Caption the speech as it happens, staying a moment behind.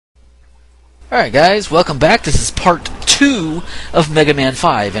Alright guys, welcome back. This is part 2 of Mega Man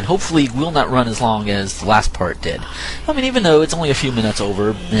 5, and hopefully will not run as long as the last part did. I mean, even though it's only a few minutes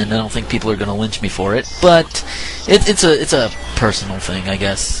over, and I don't think people are going to lynch me for it, but it's a personal thing, I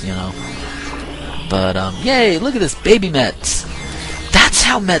guess, you know. But, yay, look at this, baby Mets. That's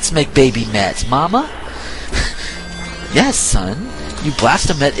how Mets make baby Mets, mama. Yes, son. You blast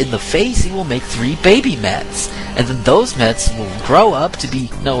a Met in the face, he will make 3 baby Mets. And then those Mets will grow up to be...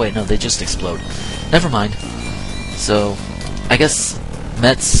 No, wait, no, they just explode. Never mind. So, I guess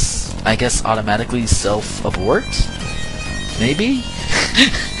Mets, automatically self-abort? Maybe?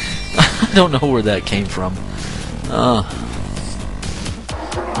 I don't know where that came from.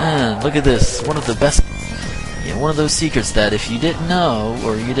 Man, look at this. One of the best... Yeah, one of those secrets that if you didn't know,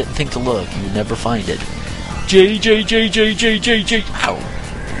 or you didn't think to look, you would never find it. J. Ow!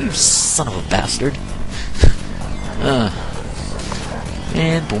 You son of a bastard.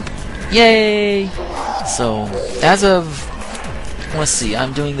 And boom. Yay! So, as of... Let's see,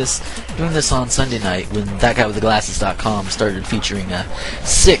 I'm doing this on Sunday night when thatguywiththeglasses.com started featuring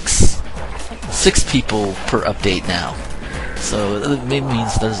 6 people per update now. So it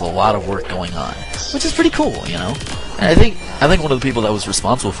means there's a lot of work going on, which is pretty cool, you know. And I think one of the people that was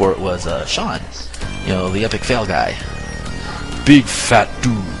responsible for it was Sean, you know, the epic fail guy, big fat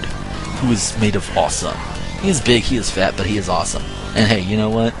dude who is made of awesome. He is big, he is fat, but he is awesome. And hey, you know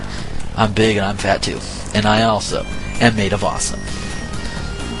what? I'm big and I'm fat too, and I also am made of awesome.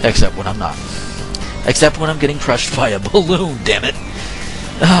 Except when I'm not. Except when I'm getting crushed by a balloon. Damn it!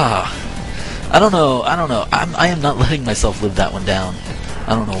 I don't know. I am not letting myself live that one down.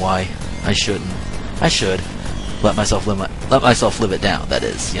 I don't know why. I shouldn't. I should let myself live it down. That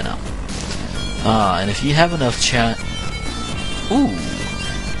is, you know. And if you have enough chat, ooh,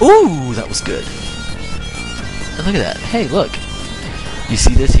 that was good. And look at that. Hey, look. You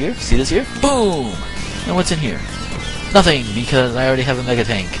see this here? See this here? Boom. And what's in here? Nothing, because I already have a Mega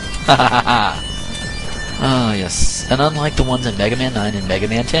Tank. Ha ha ha ha. Ah, yes. And unlike the ones in Mega Man 9 and Mega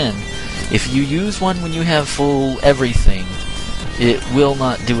Man 10. If you use one when you have full everything, it will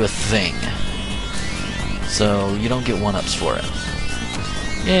not do a thing. So, you don't get 1-ups for it.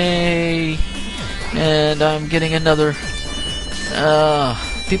 Yay! And I'm getting another...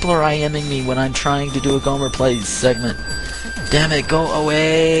 people are IMing me when I'm trying to do a Gomer Plays segment. Damn it, go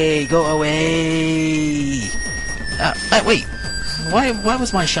away! Go away! Wait! Why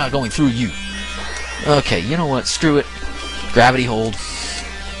was my shot going through you? Okay, you know what? Screw it. Gravity hold.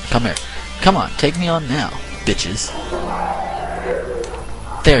 Come here. Come on, take me on now, bitches.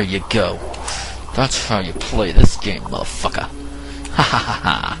 There you go. That's how you play this game, motherfucker. Ha ha ha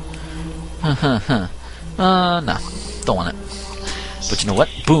ha. Ha ha ha. No. Don't want it. But you know what?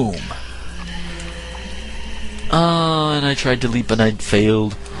 Boom. And I tried to leap and I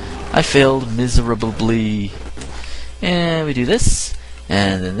failed. I failed miserably. And we do this,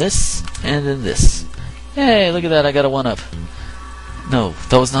 and then this, and then this. Hey, look at that, I got a 1-up. No,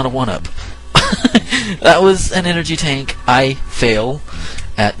 that was not a 1-up. That was an energy tank. I fail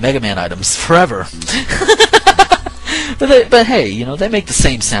at Mega Man items forever. But hey, you know, they make the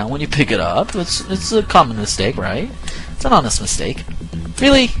same sound when you pick it up. It's a common mistake, right? It's an honest mistake.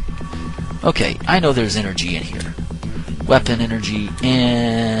 Really? Okay, I know there's energy in here. Weapon energy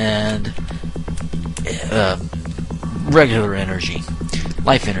and... regular energy.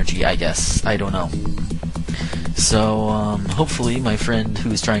 Life energy, I guess. I don't know. So, hopefully my friend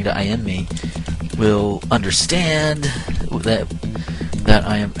who is trying to IM me will understand that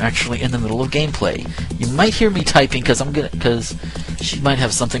I am actually in the middle of gameplay. You might hear me typing because she might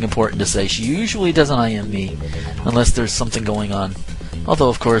have something important to say. She usually doesn't IM me unless there's something going on. Although,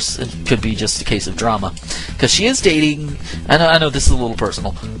 of course, it could be just a case of drama. Because she is dating... I know this is a little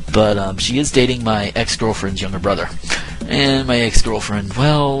personal, but she is dating my ex-girlfriend's younger brother. And my ex-girlfriend,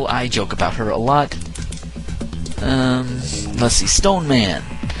 well, I joke about her a lot. Let's see, Stone Man.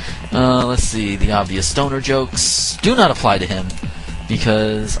 Let's see, the obvious stoner jokes do not apply to him.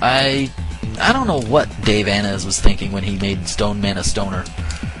 Because I don't know what Dave Annas was thinking when he made Stone Man a stoner.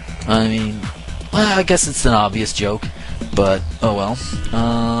 I mean, well, I guess it's an obvious joke. But, oh well.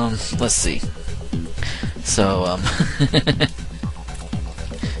 Let's see. So,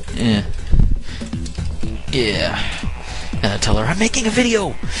 yeah. Yeah. Gotta tell her I'm making a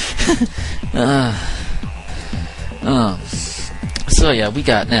video! So yeah, we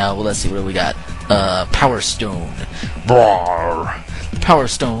got now, well, let's see, what do we got? Power Stone. Brawr. Power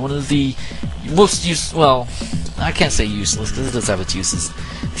Stone, one of the most well, I can't say useless, because it does have its uses.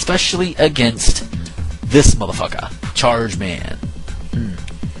 Especially against this motherfucker. Charge Man.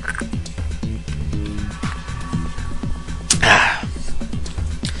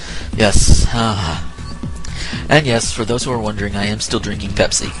 Yes. And yes, for those who are wondering, I am still drinking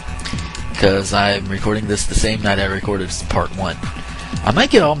Pepsi. Because I'm recording this the same night I recorded part 1. I might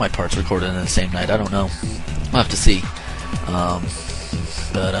get all my parts recorded in the same night, I don't know. We'll have to see.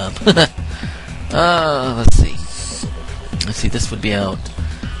 Let's see. Let's see, this would be out.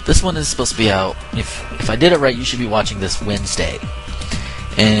 This one is supposed to be out. If I did it right, you should be watching this Wednesday.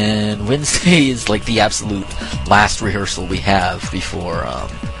 And Wednesday is like the absolute last rehearsal we have before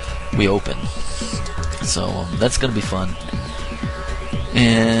we open. So that's going to be fun.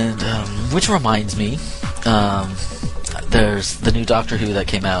 And which reminds me, there's the new Doctor Who that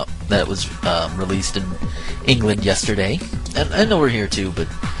came out that was released in England yesterday. And I know we're here too, but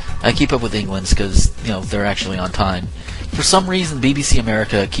I keep up with England's because they're actually on time. For some reason, BBC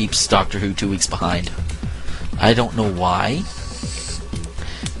America keeps Doctor Who 2 weeks behind. I don't know why,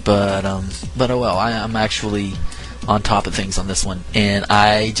 but oh well. I'm actually on top of things on this one, and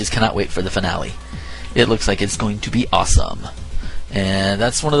I just cannot wait for the finale. It looks like it's going to be awesome, and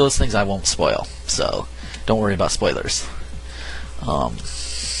that's one of those things I won't spoil. So don't worry about spoilers.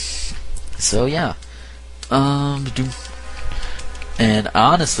 So yeah. And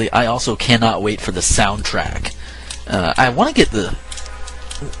honestly, I also cannot wait for the soundtrack. I want to get the...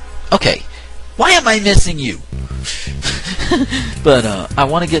 Okay, why am I missing you? But I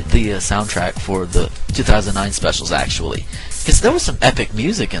want to get the soundtrack for the 2009 specials, actually. Because there was some epic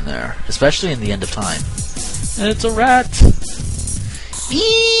music in there, especially in the End of Time. And it's a rat!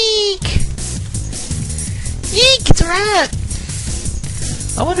 Eek! Eek, it's a rat!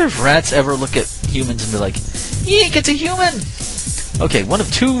 I wonder if rats ever look at humans and be like, eek, it's a human! Okay, one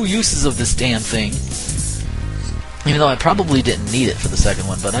of 2 uses of this damn thing. Even though I probably didn't need it for the second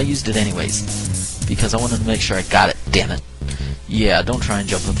one, but I used it anyways. Because I wanted to make sure I got it, damn it. Yeah, don't try and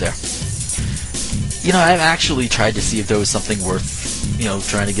jump up there. I've actually tried to see if there was something worth,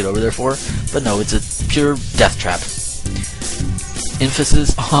 trying to get over there for. But no, it's a pure death trap.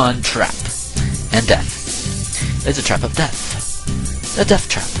 Emphasis on trap. And death. It's a trap of death. A death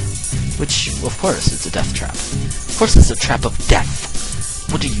trap. Which, of course, it's a death trap. Of course it's a trap of death.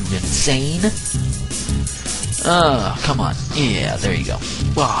 What are you, insane? Come on. Yeah, there you go.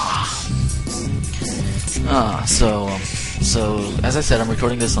 So as I said, I'm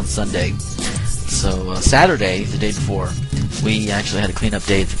recording this on Sunday. So Saturday, the day before, we actually had a cleanup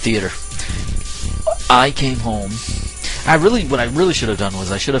day at the theater. I came home. What I really should have done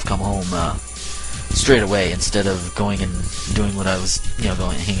was I should have come home straight away instead of going and doing what I was,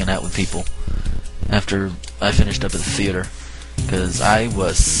 going hanging out with people after I finished up at the theater, because I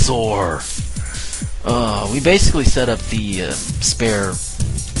was sore. We basically set up the spare...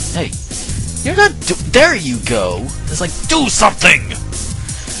 Hey, you're not there you go! It's like, do something!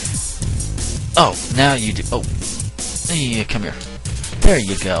 Oh, now you do... Oh, yeah, come here. There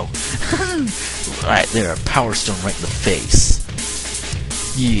you go. Right there, Power Stone right in the face.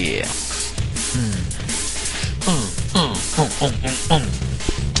 Yeah.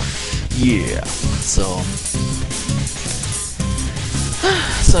 Yeah. So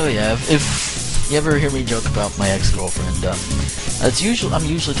yeah, if you ever hear me joke about my ex-girlfriend, I'm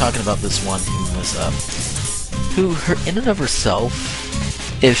usually talking about this one who was, who her in and of herself,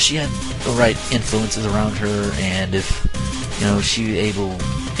 if she had the right influences around her, and if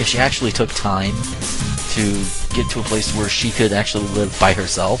she actually took time to get to a place where she could actually live by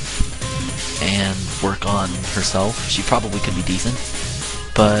herself and work on herself, she probably could be decent.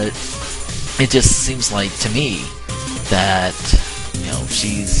 But it just seems like to me that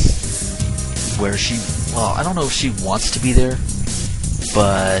she's where she, well, I don't know if she wants to be there,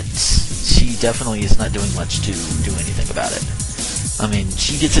 but she definitely is not doing much to do anything about it. I mean,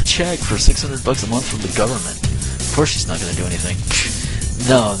 she gets a check for $600 a month from the government. Of course she's not going to do anything.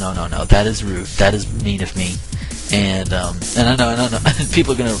 No. That is rude. That is mean of me. And I know.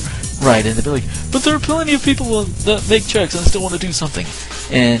 People are going to write in and be like, but there are plenty of people that make checks and still want to do something.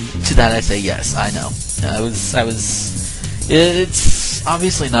 And to that I say, yes, I know. It's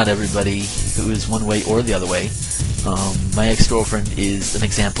obviously not everybody who is one way or the other way. My ex-girlfriend is an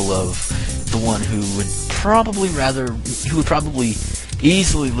example of the one who would probably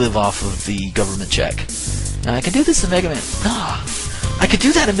easily live off of the government check. Now, I can do this in Mega Man. I could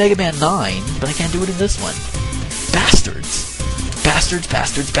do that in Mega Man 9, but I can't do it in this one. Bastards. Bastards.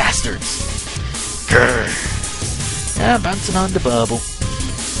 Grrr. Yeah, bouncing on the bubble.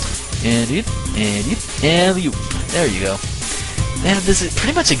 And you. There you go. They have this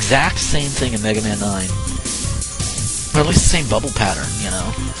pretty much exact same thing in Mega Man 9. Or at least the same bubble pattern,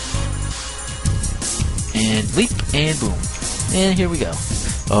 And leap, and boom. And here we go.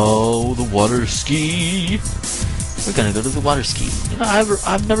 Oh, the water ski. we're gonna go to the water ski. You know,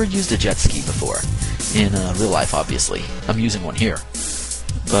 I've never used a jet ski before in real life. Obviously, I'm using one here,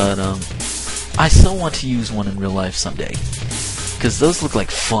 but I still want to use one in real life someday because those look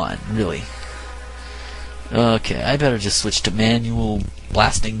like fun, really. Okay, I better just switch to manual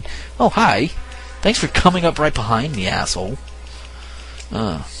blasting. Oh, hi! Thanks for coming up right behind me, asshole.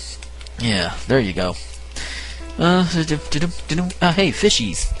 Yeah, there you go. Hey,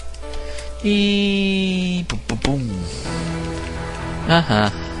 fishies. Boom, boom, boom.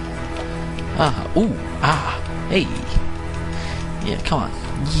 Ooh, hey. Yeah, come on.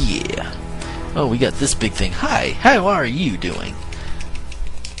 Yeah. Oh, we got this big thing. Hi, how are you doing?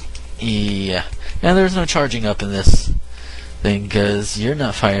 Yeah. Now, there's no charging up in this thing, because you're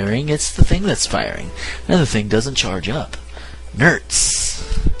not firing, it's the thing that's firing. And the thing doesn't charge up. Nerds.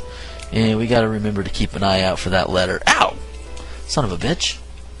 Yeah, we gotta remember to keep an eye out for that letter. Ow! Son of a bitch.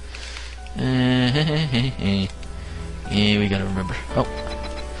 Yeah, we gotta remember. Oh,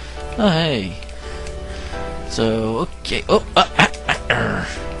 hey. So, okay. Oh,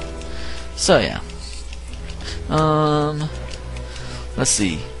 so yeah. Let's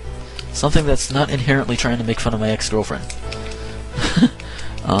see. Something that's not inherently trying to make fun of my ex-girlfriend.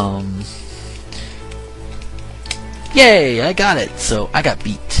 Yay! I got it. So I got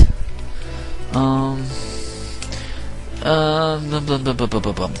beat.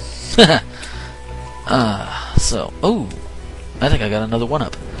 So, oh, I think I got another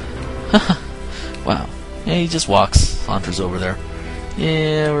one-up. Wow. Yeah, he just walks, saunters over there.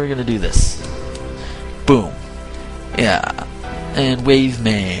 Yeah, we're gonna do this. Boom. Yeah. And wave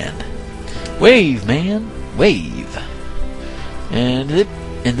man. Wave man. Wave. And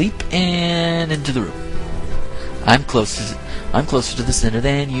leap and into the room. I'm closer to the center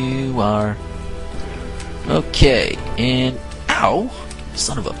than you are. Okay, and ow,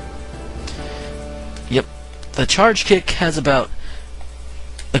 son of a. Yep, the charge kick has about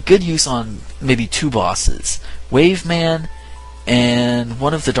a good use on maybe two bosses, Wave Man and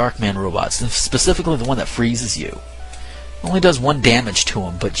one of the Darkman robots, specifically the one that freezes you. Only does 1 damage to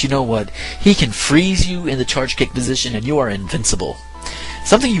him, but you know what? He can freeze you in the charge kick position, and you are invincible.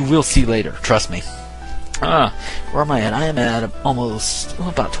 Something you will see later. Trust me. Where am I at? I am at almost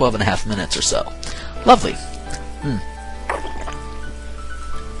about 12.5 minutes or so. Lovely.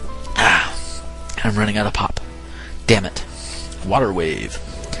 I'm running out of pop. Damn it. Water wave.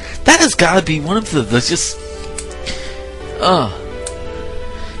 That has got to be one of the just.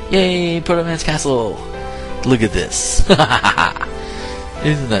 Yay! Proto Man's Castle. Look at this.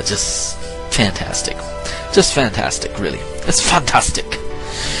 Isn't that just fantastic? Just fantastic, really. It's fantastic.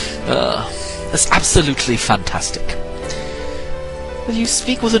 It's absolutely fantastic. Well, you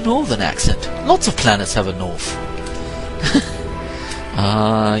speak with a northern accent. Lots of planets have a north.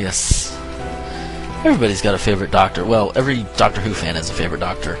 Yes. Everybody's got a favorite doctor. Well, every Doctor Who fan has a favorite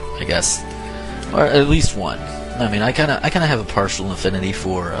doctor, I guess. Or at least one. I mean, I kinda have a partial affinity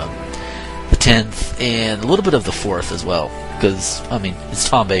for the 10th and a little bit of the 4th as well. Because, I mean, it's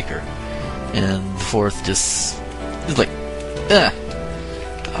Tom Baker. And the 4th just is like,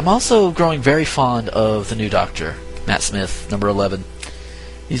 I'm also growing very fond of the new Doctor, Matt Smith, number 11.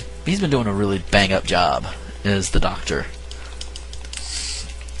 He's been doing a really bang-up job as the Doctor.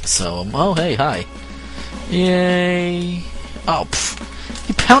 So, oh, hey, hi. Yay. Oh, pff.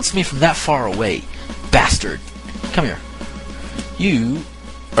 He pounced me from that far away. Bastard. Come here. You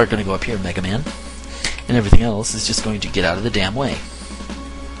are going to go up here, Mega Man. And everything else is just going to get out of the damn way.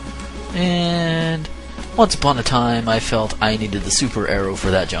 And once upon a time, I felt I needed the super arrow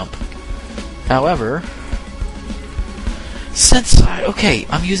for that jump. However, since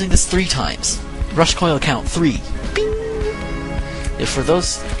I'm using this 3 times. Rush coil count 3. Bing. If for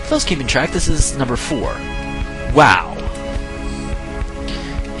those keeping track, this is number 4. Wow.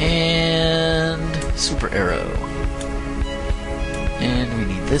 And super arrow. And we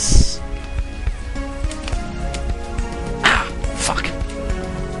need this. Fuck.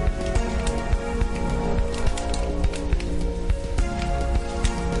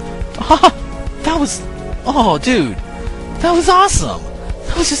 That was... Oh, dude. That was awesome.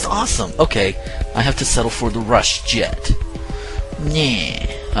 That was just awesome. Okay, I have to settle for the rush jet. Nah,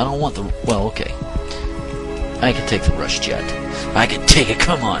 I don't want the... Well, okay. I can take the rush jet. I can take it,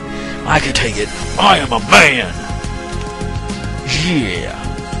 come on. I can take it. I am a man! Yeah.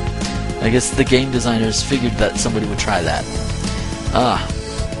 I guess the game designers figured that somebody would try that.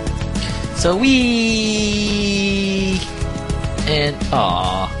 So and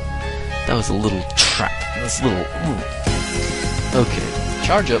that was a little trap. That's a little. Okay,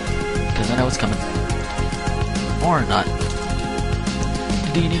 charge up because I know it's coming, or not.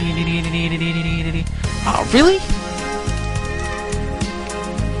 Oh, really?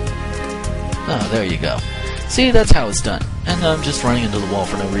 Oh, there you go. See, that's how it's done. And I'm just running into the wall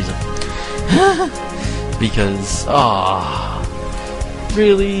for no reason. Because,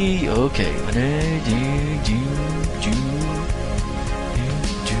 really? Okay.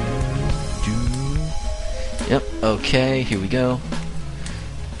 Yep, okay, here we go.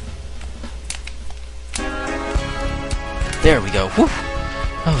 There we go. Whew.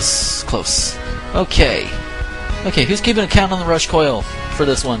 That was close. Okay. Okay, who's keeping a count on the rush coil for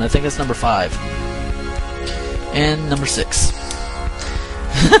this one? I think it's number 5. And number 6.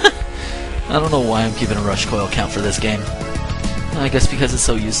 I don't know why I'm keeping a rush coil count for this game. I guess because it's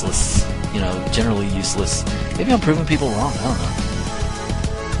so useless. You know, generally useless. Maybe I'm proving people wrong, I don't know.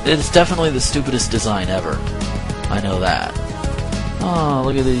 It's definitely the stupidest design ever. I know that. Oh,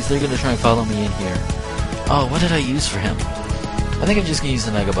 look at these. They're gonna try and follow me in here. Oh, what did I use for him? I think I'm just gonna use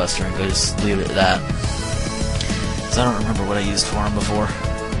the Mega Buster and go just leave it at that. Because I don't remember what I used for him before.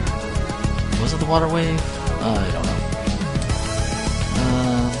 Was it the Water Wave? I don't know.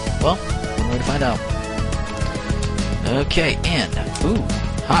 Well, one way to find out. Okay, and... Ooh,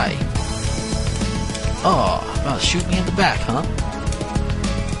 hi. Oh, about to shoot me in the back, huh?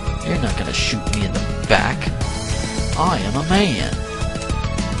 You're not gonna shoot me in the back. I am a man.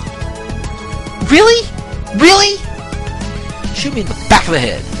 Really? Really? Shoot me in the back of the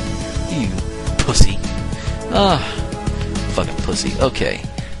head. You pussy. Fucking pussy. Okay.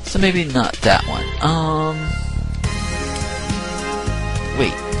 So maybe not that one.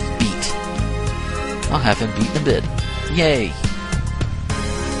 Wait. Beat. I'll have him beat in a bit. Yay.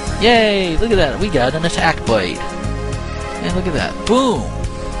 Yay! Look at that. We got an attack bite. And look at that. Boom.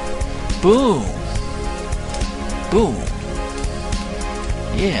 Boom. Boom.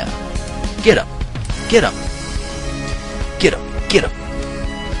 Yeah. Get up. Get up. Get up. Get up.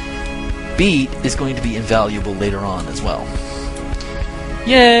 Beat is going to be invaluable later on as well.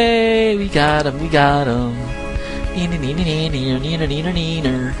 Yay! We got him. We got him.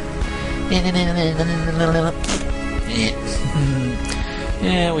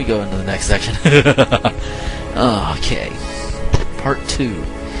 Yeah, we go into the next section. Okay. Part 2.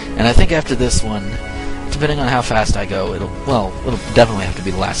 And I think after this one, depending on how fast I go, it'll definitely have to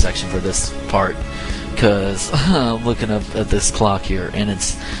be the last section for this part. Because I'm looking up at this clock here, and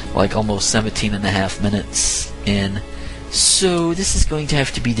it's like almost 17.5 minutes in. So this is going to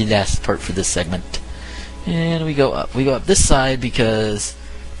have to be the last part for this segment. And we go up. We go up this side because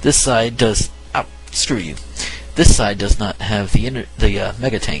this side does... Oh, screw you. This side does not have the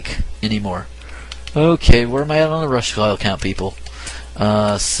Mega Tank anymore. Okay, where am I at on the rush coil count, people?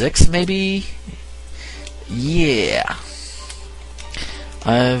 6, maybe? Yeah.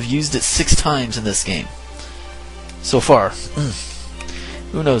 I've used it 6 times in this game. So far.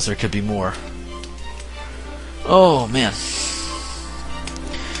 Who knows, there could be more. Oh, man.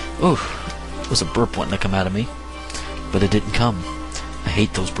 Ooh. It was a burp wanting to come out of me. But it didn't come. I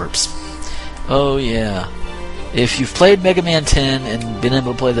hate those burps. Oh, yeah. If you've played Mega Man 10 and been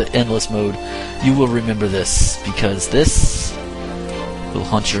able to play the Endless mode, you will remember this. Because this will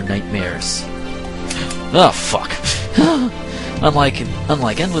haunt your nightmares. Oh, fuck. Unlike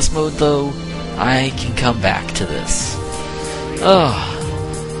Endless mode, though, I can come back to this.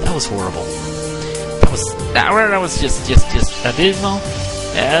 Oh, that was horrible. That was just abysmal.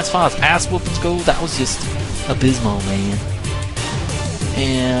 Yeah, as far as ass whoopings go, that was just abysmal, man.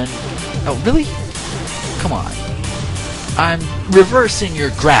 And oh, really? Come on. I'm reversing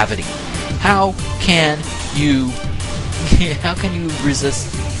your gravity. How can you? How can you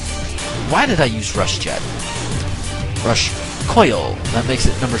resist? Why did I use Rush Jet? Rush Coil. That makes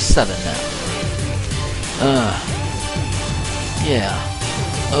it number 7 now. Yeah.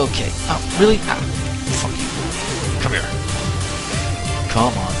 Okay. Oh, really? Ah, fuck you. Come here.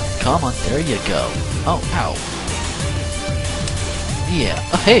 Come on. Come on. There you go. Oh, ow. Yeah.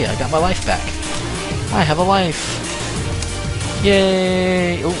 Oh, hey, I got my life back. I have a life.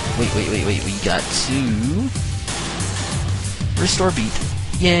 Yay. Oh, wait. We got to restore beat.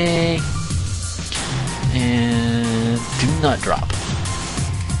 Yay. And do not drop.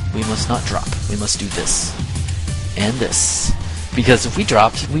 We must not drop. We must do this. And this. Because if we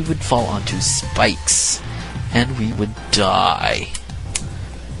dropped, we would fall onto spikes. And we would die.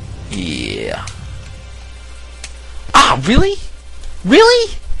 Yeah. Ah, really?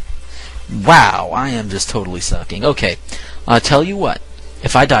 Really? Wow, I am just totally sucking. Okay, I'll tell you what.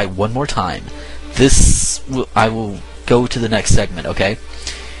 If I die one more time, I will go to the next segment, okay?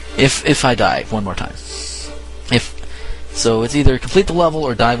 If I die one more time. So it's either complete the level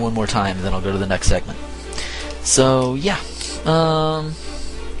or die one more time, and then I'll go to the next segment. So, yeah.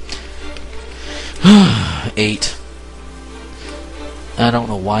 8. I don't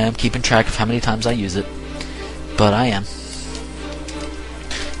know why I'm keeping track of how many times I use it, but I am.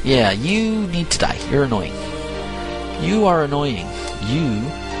 Yeah, you need to die. You're annoying. You are annoying. You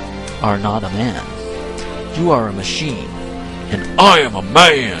are not a man. You are a machine. And I am a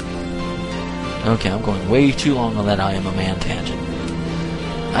man! Okay, I'm going way too long on that I am a man tangent.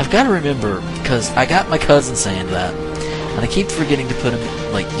 I've got to remember, because I got my cousin saying that, and I keep forgetting to put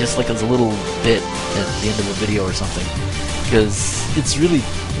him, like, just like as a little bit at the end of a video or something, because it's really,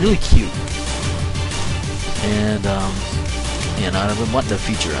 really cute. And, you know, I've been wanting to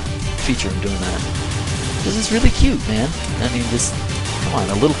feature him doing that. Because it's really cute, man. I mean, just, come on,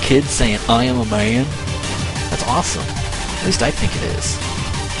 a little kid saying, I am a man? That's awesome. At least I think it is.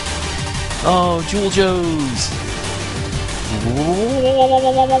 Oh, Jewel Joes!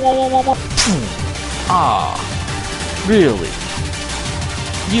 Ah, really?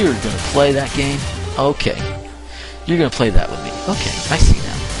 You're gonna play that game? Okay. You're gonna play that with me. Okay, I see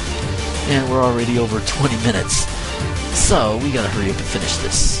now. And we're already over 20 minutes. So, we gotta hurry up and finish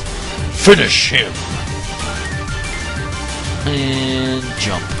this. Finish him! And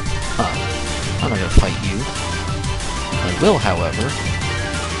jump up. I'm not gonna fight you. I will, however,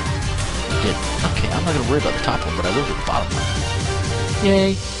 get... Okay, I'm not gonna worry about the top one, but I will get the bottom one.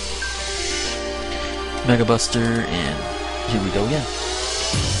 Yay! Mega Buster, and here we go again.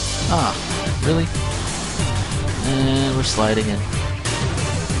 Ah, really? And we're sliding in.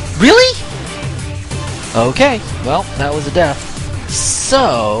 Really? Okay, well, that was a death.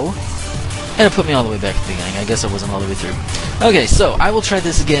 So, and it put me all the way back at the beginning. I guess I wasn't all the way through. Okay, so I will try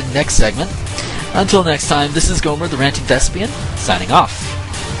this again next segment. Until next time, this is Gomer, the Ranting Thespian, signing off.